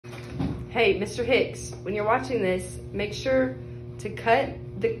Hey, Mr. Hicks, when you're watching this, make sure to cut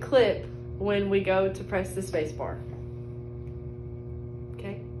the clip when we go to press the space bar.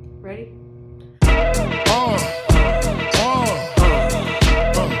 Okay, ready? Come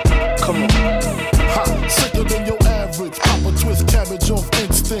on. Hot, sicker than your average. Papa twist cabbage off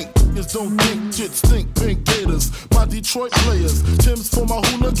instinct. Just don't think shit stink. Pink Gators, my Detroit players. Tim's for my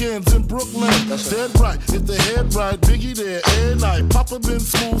hooligans in Brooklyn. Dead right, if the head right, Biggie there every night. Papa been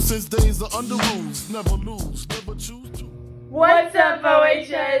smooth since days of under rules. Never lose, never choose to. What's up,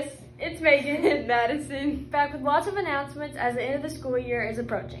 OHS? It's Megan and Madison. Back with lots of announcements as the end of the school year is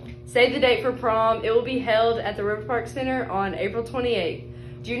approaching. Save the date for prom. It will be held at the River Park Center on April 28th.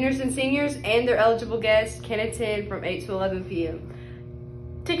 Juniors and seniors and their eligible guests can attend from 8 to 11 p.m.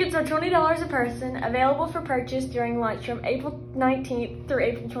 Tickets are $20 a person, available for purchase during lunch from April 19th through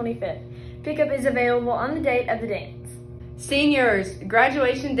April 25th. Pickup is available on the date of the dance. Seniors,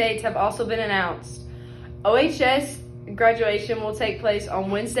 graduation dates have also been announced. OHS graduation will take place on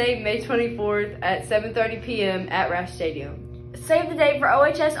Wednesday, May 24th at 7:30 p.m. at Rash Stadium. Save the date for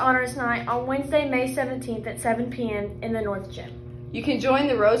OHS Honors Night on Wednesday, May 17th at 7 p.m. in the North Gym. You can join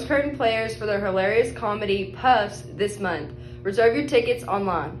the Rose Curtain Players for their hilarious comedy Puffs this month. Reserve your tickets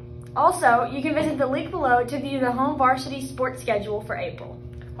online. Also, you can visit the link below to view the home varsity sports schedule for April.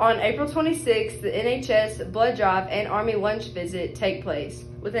 On April 26th, the NHS blood drive and Army lunch visit take place,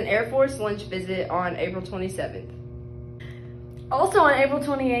 with an Air Force lunch visit on April 27th. Also on April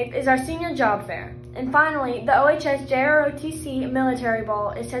 28th is our senior job fair. And finally, the OHS JROTC Military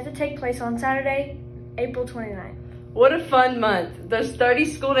Ball is set to take place on Saturday, April 29th. What a fun month. There's 30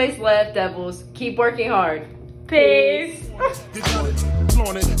 school days left, Devils. Keep working hard. Peace. You got it,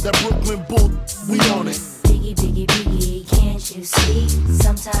 flaunt it, that Brooklyn bull, we on it. Biggie, biggie, biggie, can't you see?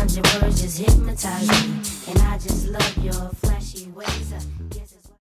 Sometimes your words just hypnotize me, and I just love your flashy ways.